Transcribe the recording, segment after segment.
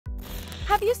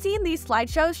Have you seen these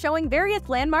slideshows showing various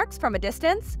landmarks from a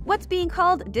distance? What's being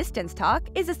called Distance Talk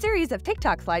is a series of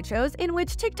TikTok slideshows in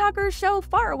which TikTokers show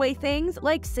faraway things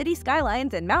like city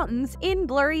skylines and mountains in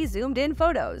blurry, zoomed-in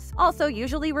photos, also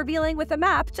usually revealing with a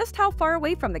map just how far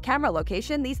away from the camera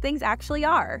location these things actually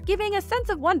are, giving a sense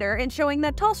of wonder and showing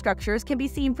that tall structures can be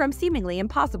seen from seemingly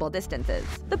impossible distances.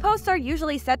 The posts are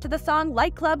usually set to the song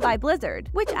Light Club by Blizzard,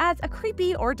 which adds a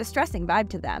creepy or distressing vibe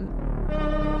to them.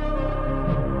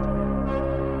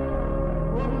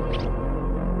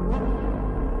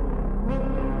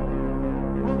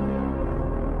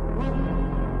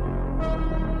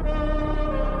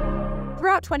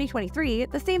 Throughout 2023,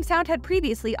 the same sound had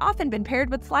previously often been paired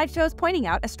with slideshows pointing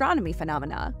out astronomy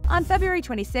phenomena. On February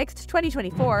 26,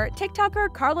 2024,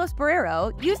 TikToker Carlos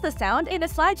Barrero used the sound in a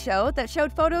slideshow that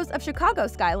showed photos of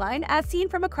Chicago's skyline as seen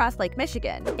from across Lake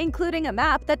Michigan, including a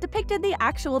map that depicted the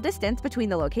actual distance between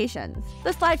the locations.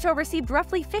 The slideshow received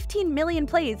roughly 15 million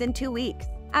plays in 2 weeks.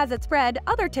 As it spread,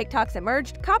 other TikToks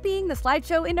emerged, copying the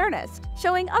slideshow in earnest,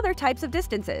 showing other types of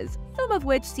distances, some of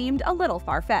which seemed a little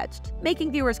far-fetched,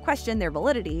 making viewers question their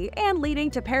validity and leading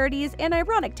to parodies and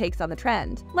ironic takes on the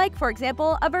trend. Like, for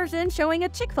example, a version showing a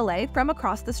Chick-fil-A from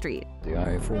across the street. The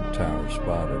Eiffel Tower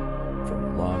spotted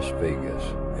from Las Vegas,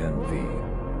 NV.